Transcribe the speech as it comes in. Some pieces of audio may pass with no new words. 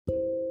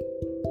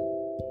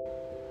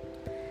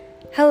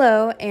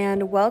Hello,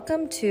 and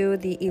welcome to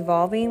the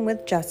Evolving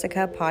with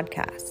Jessica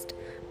podcast.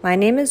 My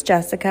name is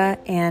Jessica,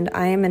 and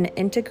I am an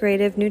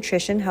integrative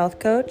nutrition health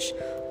coach,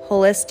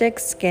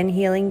 holistic skin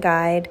healing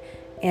guide,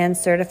 and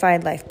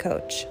certified life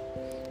coach.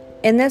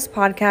 In this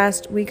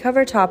podcast, we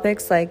cover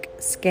topics like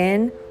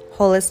skin,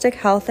 holistic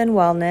health and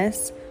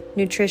wellness,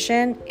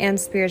 nutrition, and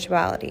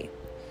spirituality.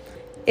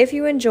 If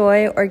you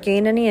enjoy or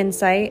gain any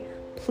insight,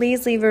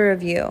 please leave a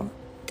review.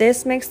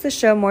 This makes the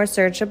show more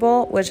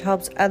searchable, which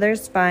helps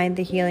others find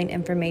the healing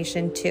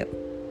information too.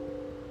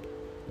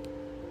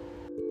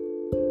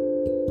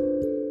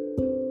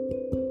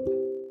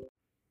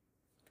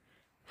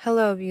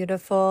 Hello,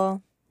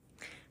 beautiful.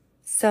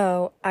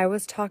 So, I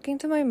was talking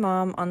to my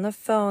mom on the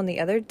phone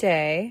the other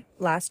day,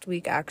 last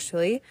week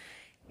actually,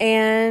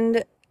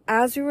 and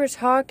as we were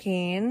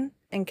talking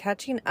and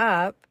catching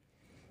up,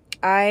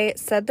 I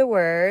said the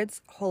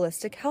words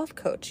holistic health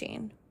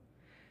coaching.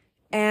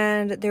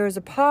 And there was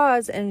a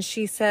pause and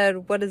she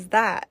said, "What is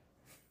that?"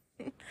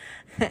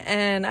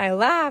 And I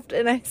laughed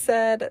and I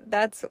said,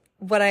 "That's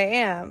what I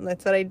am.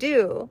 That's what I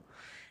do."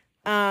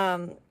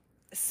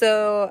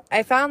 So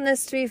I found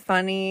this to be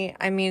funny.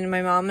 I mean,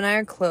 my mom and I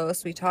are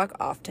close. We talk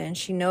often.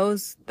 She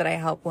knows that I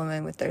help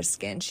women with their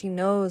skin. She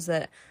knows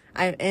that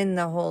I'm in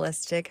the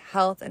holistic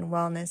health and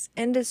wellness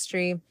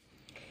industry.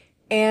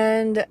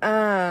 And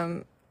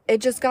it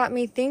just got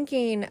me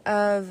thinking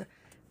of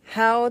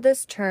how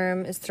this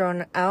term is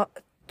thrown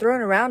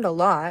around a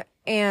lot,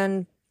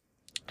 and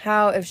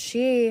how if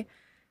she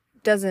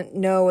doesn't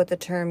know what the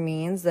term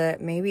means, that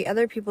maybe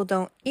other people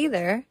don't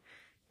either.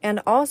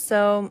 And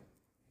also,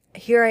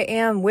 here I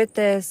am with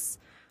this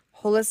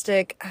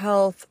holistic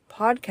health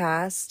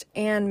podcast,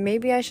 and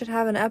maybe I should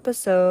have an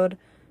episode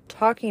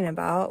talking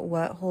about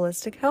what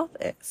holistic health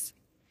is.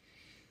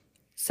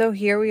 So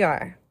here we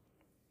are.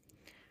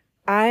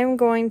 I'm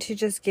going to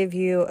just give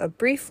you a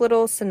brief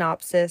little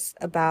synopsis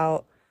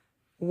about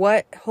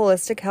what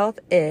holistic health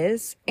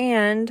is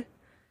and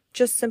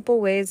just simple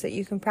ways that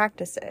you can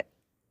practice it.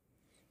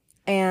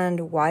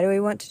 And why do we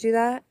want to do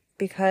that?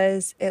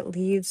 Because it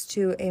leads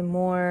to a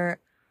more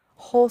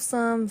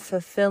wholesome,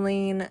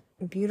 fulfilling,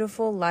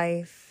 beautiful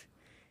life,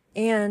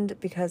 and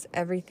because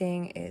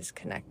everything is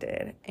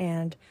connected.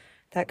 And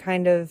that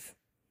kind of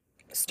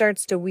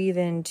starts to weave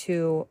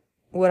into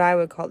what I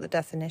would call the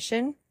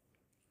definition.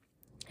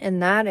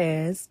 And that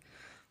is,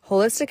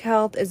 holistic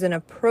health is an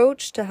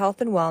approach to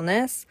health and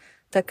wellness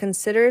that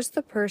considers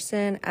the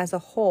person as a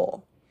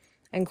whole,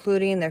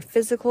 including their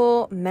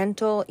physical,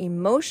 mental,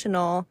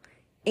 emotional,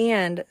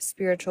 and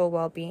spiritual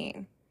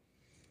well-being.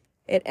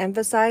 It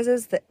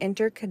emphasizes the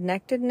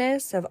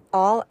interconnectedness of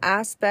all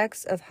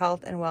aspects of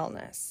health and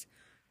wellness,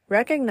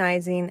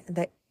 recognizing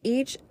that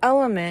each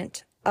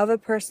element of a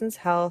person's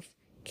health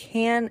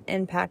can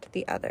impact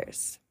the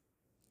others.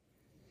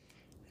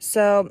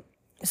 So,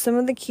 some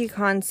of the key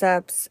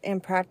concepts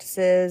and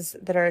practices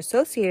that are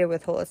associated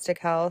with holistic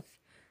health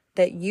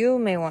that you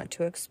may want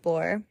to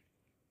explore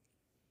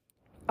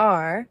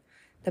are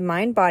the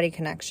mind-body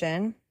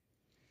connection.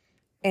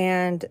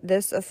 And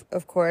this,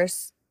 of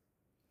course,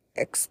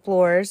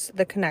 explores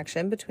the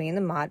connection between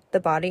the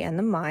body and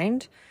the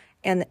mind,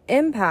 and the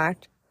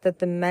impact that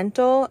the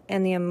mental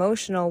and the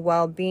emotional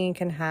well-being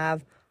can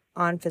have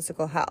on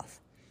physical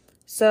health.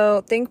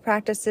 So think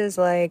practices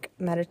like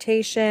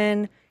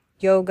meditation,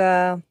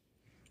 yoga,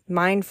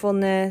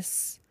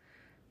 mindfulness.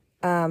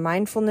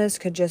 Mindfulness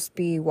could just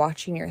be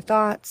watching your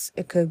thoughts.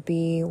 It could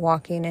be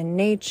walking in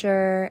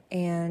nature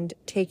and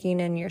taking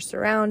in your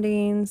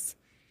surroundings.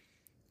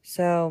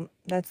 So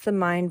that's the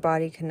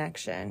mind-body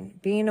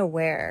connection, being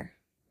aware,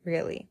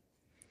 really.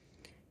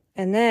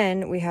 And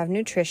then we have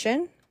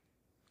nutrition,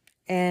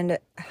 and a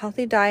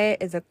healthy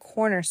diet is a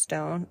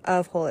cornerstone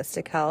of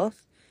holistic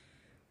health.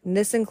 And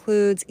this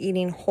includes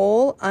eating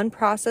whole,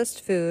 unprocessed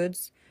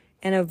foods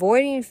and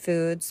avoiding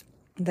foods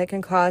that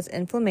can cause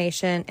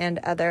inflammation and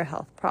other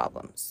health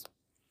problems.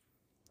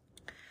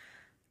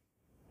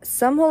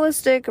 Some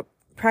holistic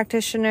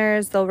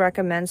practitioners, they'll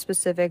recommend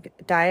specific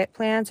diet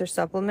plans or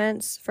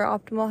supplements for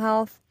optimal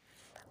health.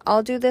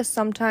 I'll do this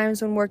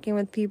sometimes when working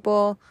with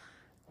people.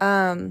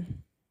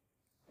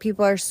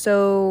 People are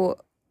so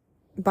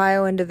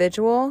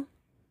bio-individual.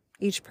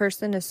 Each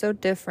person is so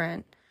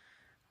different.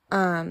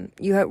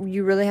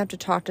 You really have to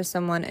talk to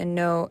someone and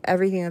know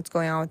everything that's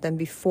going on with them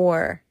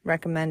before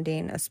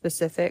recommending a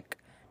specific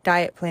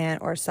diet plan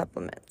or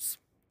supplements.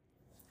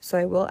 So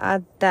I will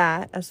add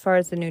that as far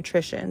as the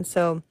nutrition.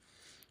 So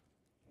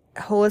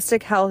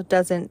holistic health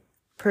doesn't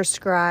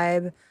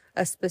prescribe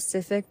a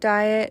specific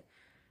diet,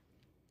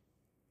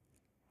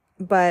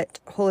 but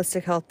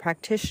holistic health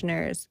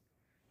practitioners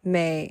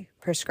may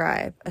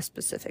prescribe a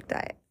specific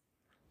diet.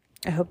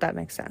 I hope that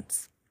makes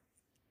sense.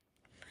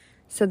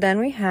 So then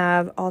we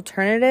have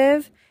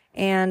alternative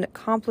and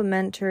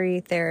complementary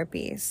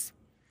therapies.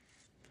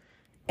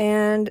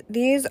 And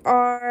these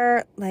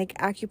are like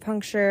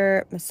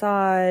acupuncture,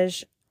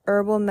 massage,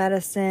 herbal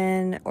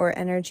medicine, or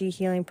energy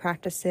healing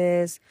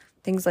practices,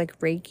 things like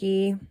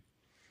Reiki.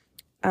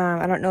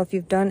 I don't know if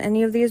you've done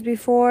any of these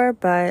before,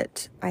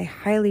 but I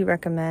highly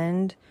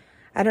recommend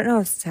I don't know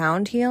if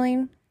sound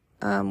healing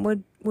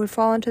would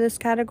fall into this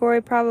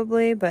category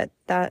probably, but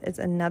that is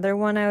another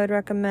one I would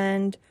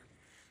recommend.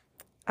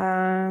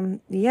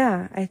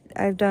 Yeah,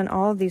 I've done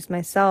all of these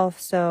myself,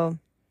 so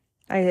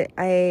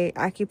I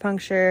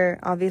acupuncture,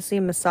 obviously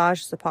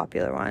massage is a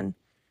popular one.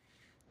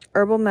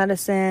 Herbal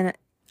medicine,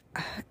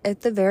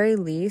 at the very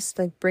least,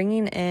 like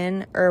bringing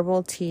in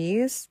herbal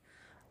teas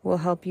will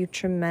help you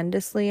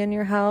tremendously in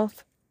your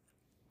health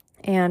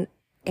and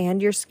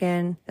your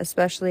skin,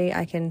 especially.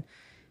 I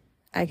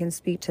can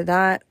speak to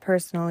that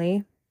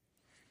personally.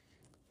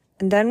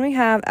 And then we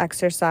have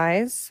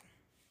exercise.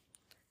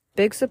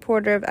 Big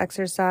supporter of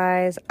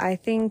exercise. I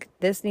think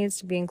this needs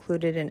to be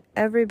included in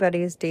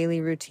everybody's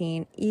daily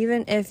routine,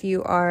 even if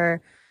you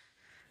are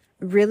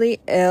really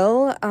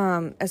ill.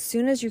 As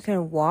soon as you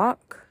can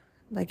walk,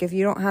 like if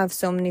you don't have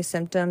so many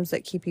symptoms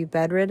that keep you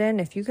bedridden,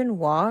 if you can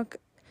walk,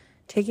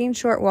 taking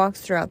short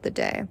walks throughout the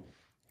day,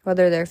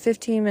 whether they're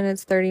 15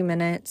 minutes, 30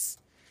 minutes,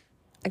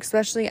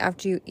 especially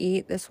after you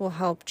eat, this will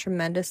help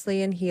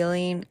tremendously in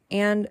healing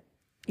and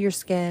your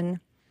skin,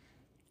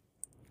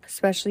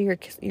 especially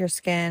your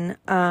skin.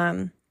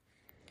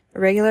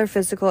 Regular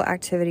physical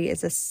activity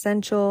is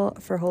essential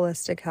for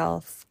holistic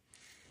health.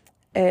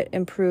 It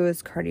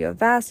improves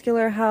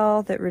cardiovascular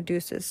health. It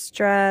reduces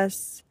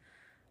stress.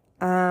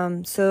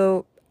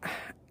 So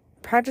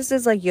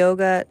practices like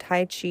yoga,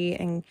 tai chi,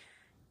 and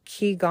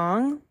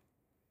qigong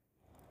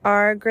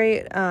are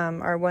great,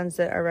 are ones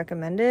that are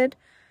recommended.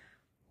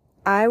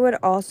 I would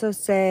also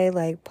say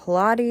like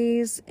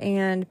Pilates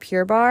and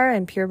Pure Barre,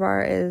 and Pure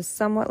Barre is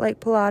somewhat like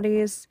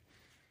Pilates.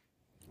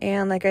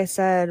 And like I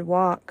said,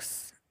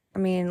 walks. I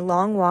mean,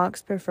 long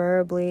walks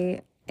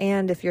preferably.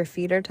 And if your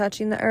feet are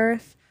touching the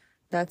earth,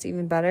 that's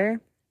even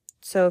better.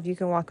 So if you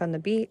can walk on the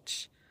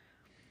beach.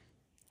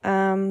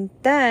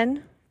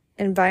 Then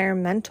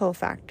environmental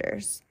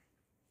factors.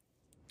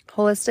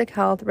 Holistic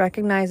health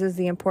recognizes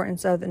the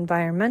importance of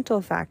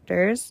environmental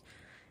factors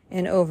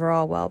in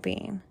overall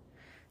well-being.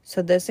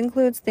 So this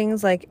includes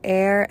things like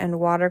air and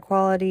water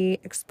quality,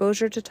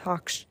 exposure to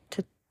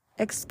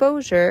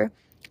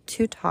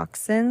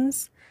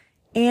toxins,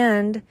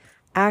 and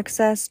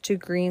access to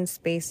green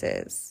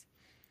spaces.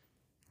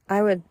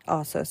 I would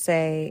also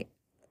say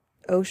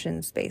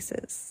ocean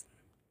spaces.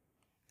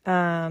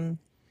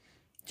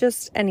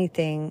 Just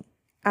anything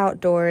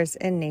outdoors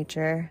in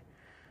nature.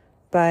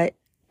 But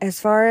as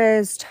far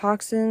as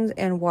toxins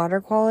and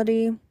water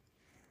quality,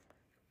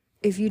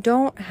 if you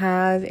don't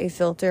have a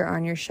filter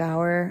on your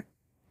shower,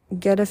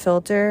 get a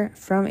filter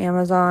from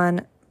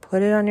Amazon,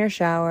 put it on your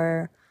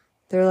shower.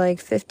 They're like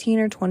 15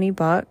 or 20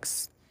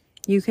 bucks.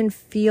 You can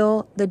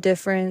feel the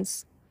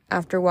difference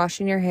after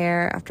washing your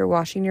hair, after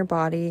washing your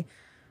body.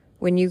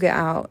 When you get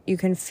out, you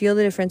can feel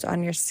the difference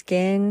on your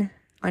skin,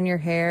 on your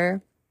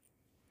hair.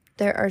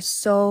 There are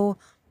so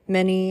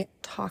many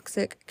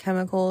toxic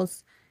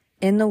chemicals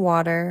in the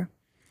water,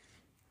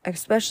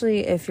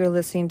 especially if you're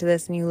listening to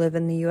this and you live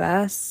in the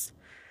US.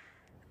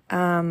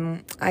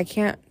 I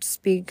can't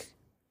speak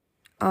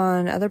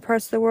on other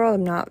parts of the world.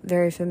 I'm not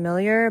very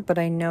familiar, but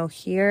I know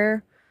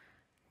here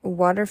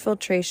water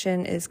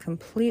filtration is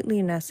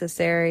completely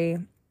necessary,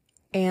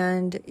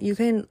 and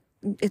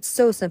it's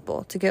so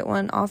simple to get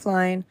one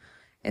offline,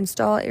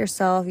 install it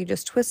yourself. You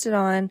just twist it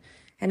on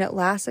and it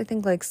lasts, I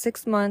think, like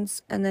 6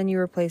 months, and then you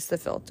replace the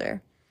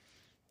filter.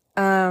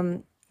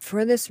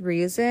 For this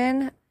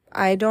reason,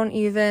 they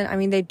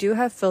do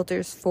have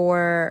filters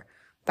for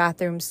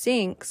bathroom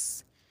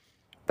sinks,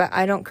 but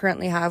I don't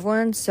currently have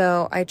one.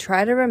 So I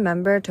try to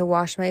remember to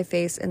wash my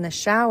face in the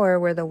shower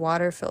where the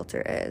water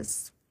filter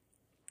is.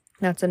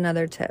 That's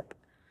another tip.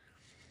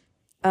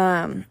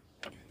 And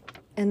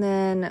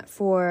then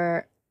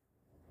for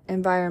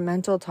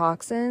environmental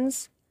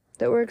toxins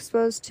that we're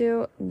exposed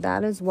to,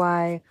 that is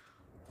why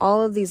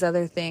all of these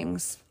other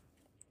things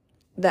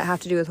that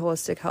have to do with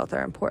holistic health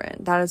are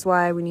important. That is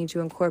why we need to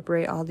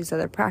incorporate all these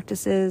other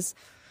practices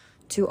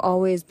to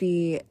always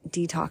be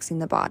detoxing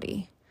the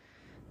body.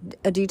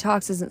 A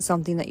detox isn't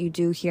something that you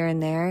do here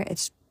and there.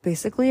 It's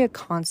basically a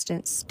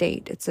constant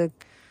state. It's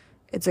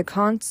a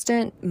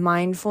constant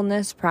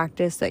mindfulness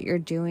practice that you're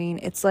doing.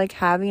 It's like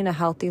having a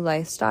healthy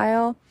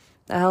lifestyle.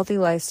 A healthy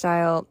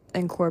lifestyle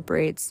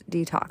incorporates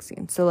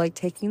detoxing. So like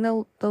taking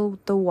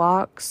the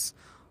walks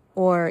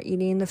or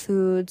eating the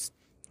foods,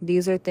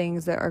 these are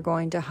things that are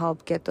going to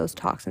help get those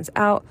toxins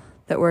out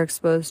that we're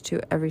exposed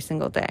to every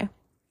single day.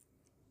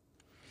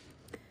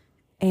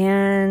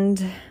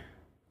 And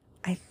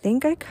I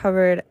think I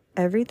covered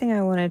everything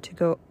I wanted to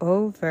go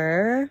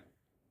over.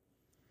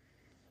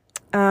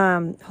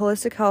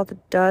 Holistic health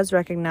does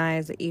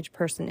recognize that each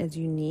person is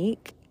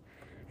unique,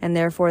 and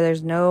therefore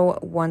there's no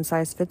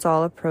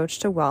one-size-fits-all approach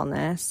to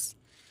wellness.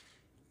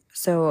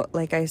 So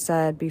like I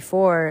said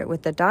before,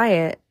 with the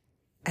diet,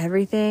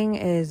 everything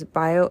is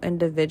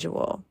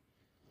bio-individual.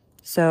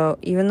 So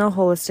even though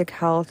holistic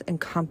health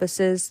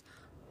encompasses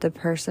the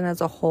person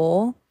as a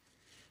whole,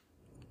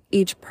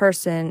 each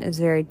person is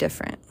very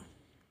different.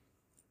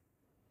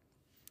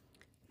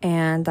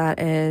 And that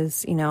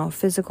is,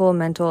 physical,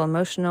 mental,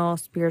 emotional,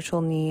 spiritual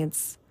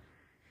needs.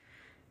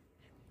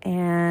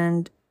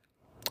 And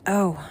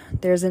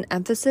there's an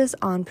emphasis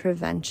on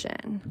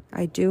prevention.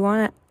 I do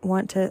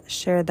want to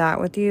share that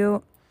with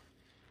you.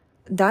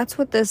 That's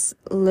what this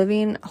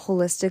living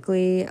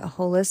holistically, a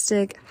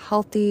holistic,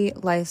 healthy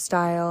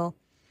lifestyle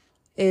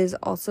is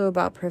also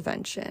about: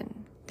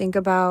 prevention. Think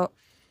about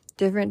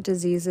different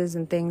diseases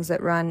and things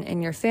that run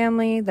in your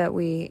family that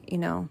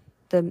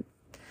the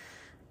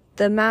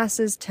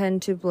masses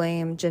tend to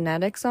blame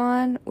genetics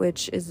on,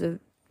 which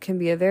can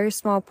be a very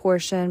small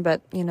portion,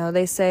 but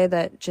they say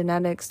that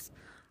genetics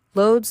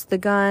loads the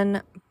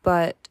gun,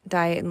 but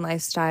diet and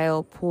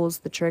lifestyle pulls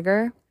the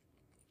trigger.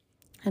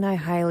 And I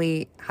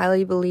highly,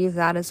 highly believe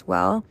that as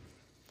well.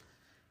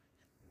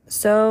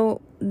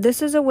 So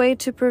this is a way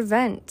to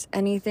prevent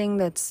anything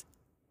that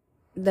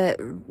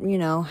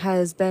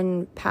has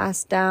been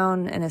passed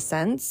down in a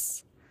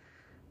sense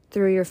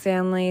through your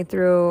family,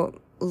 through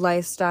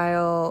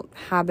lifestyle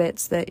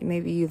habits that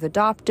maybe you've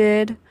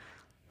adopted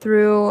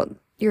through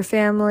your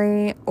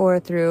family or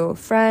through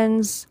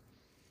friends.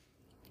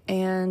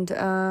 And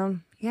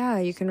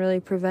you can really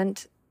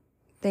prevent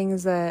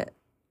things that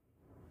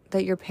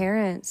your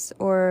parents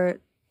or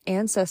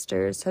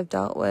ancestors have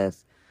dealt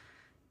with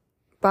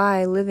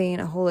by living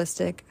a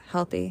holistic,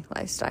 healthy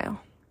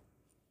lifestyle.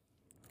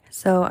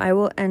 So I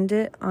will end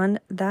it on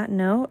that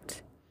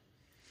note.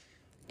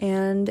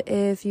 And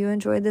if you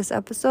enjoyed this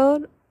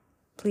episode,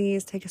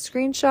 please take a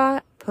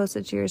screenshot, post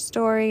it to your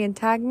story, and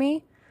tag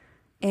me.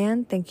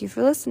 And thank you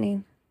for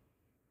listening.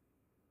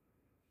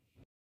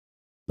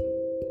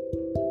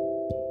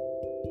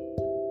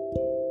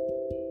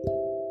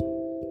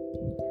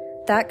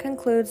 That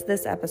concludes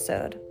this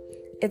episode.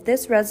 If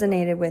this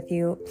resonated with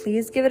you,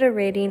 please give it a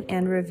rating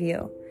and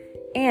review.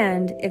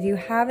 And if you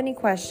have any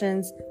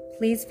questions,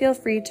 please feel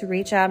free to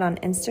reach out on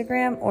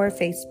Instagram or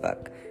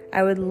Facebook.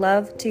 I would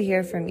love to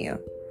hear from you.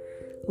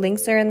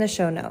 Links are in the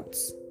show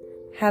notes.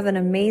 Have an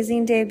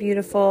amazing day,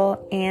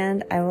 beautiful,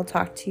 and I will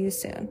talk to you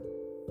soon.